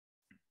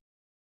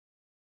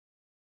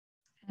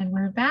And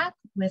we're back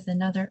with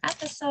another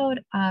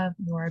episode of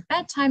your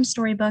bedtime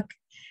storybook.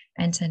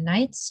 And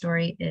tonight's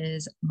story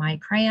is My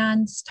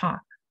Crayons Talk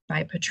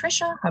by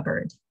Patricia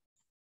Hubbard.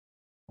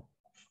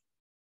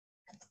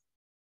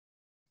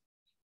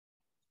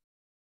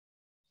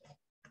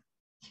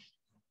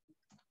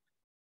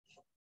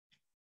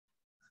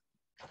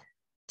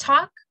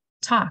 Talk,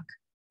 talk,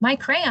 my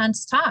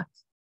crayons talk.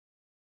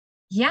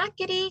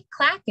 Yakety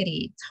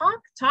clackety,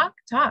 talk, talk,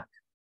 talk.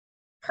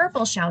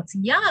 Purple shouts,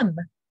 yum,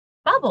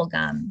 bubble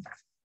gum.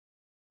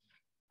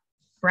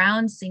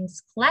 Brown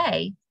sings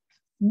play,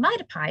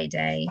 mud pie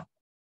day.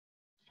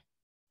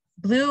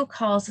 Blue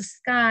calls the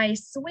sky,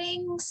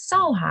 swing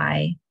so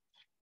high.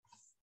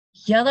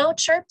 Yellow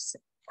chirps,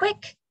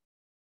 quick,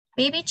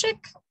 baby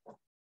chick.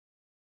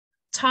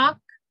 Talk,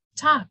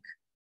 talk,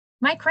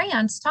 my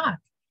crayons talk.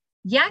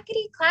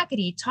 Yakety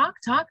clackety, talk,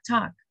 talk,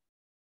 talk.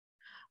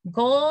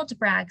 Gold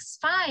brags,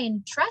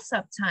 fine, dress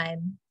up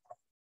time.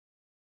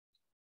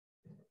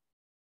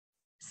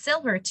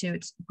 Silver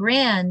toots,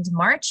 grand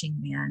marching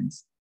band.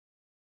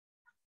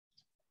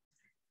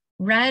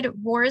 Red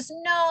roars,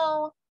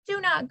 no,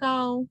 do not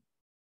go.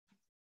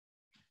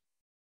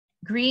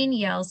 Green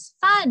yells,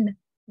 fun,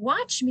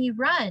 watch me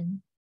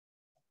run.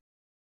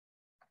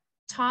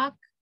 Talk,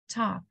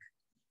 talk,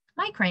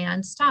 my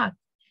crayons talk.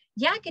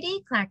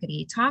 Yakety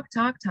clackety, talk,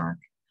 talk, talk.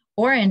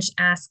 Orange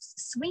asks,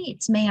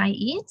 sweet, may I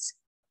eat?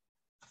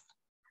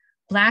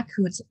 Black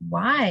hoots,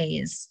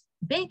 wise,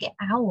 big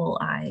owl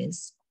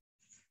eyes.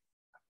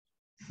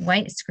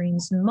 White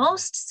screams,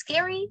 most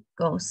scary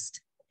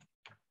ghost.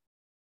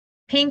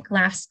 Pink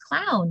laughs,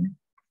 clown,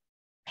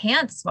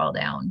 pants fall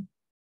down.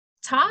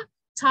 Talk,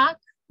 talk,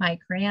 my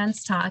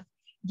crayons talk.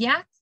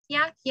 Yak,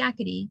 yak,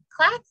 yakety,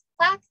 clack,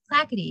 clack,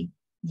 clackety.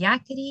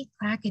 Yakety,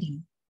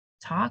 clackety.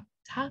 Talk,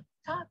 talk,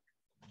 talk.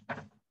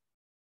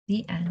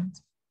 The end.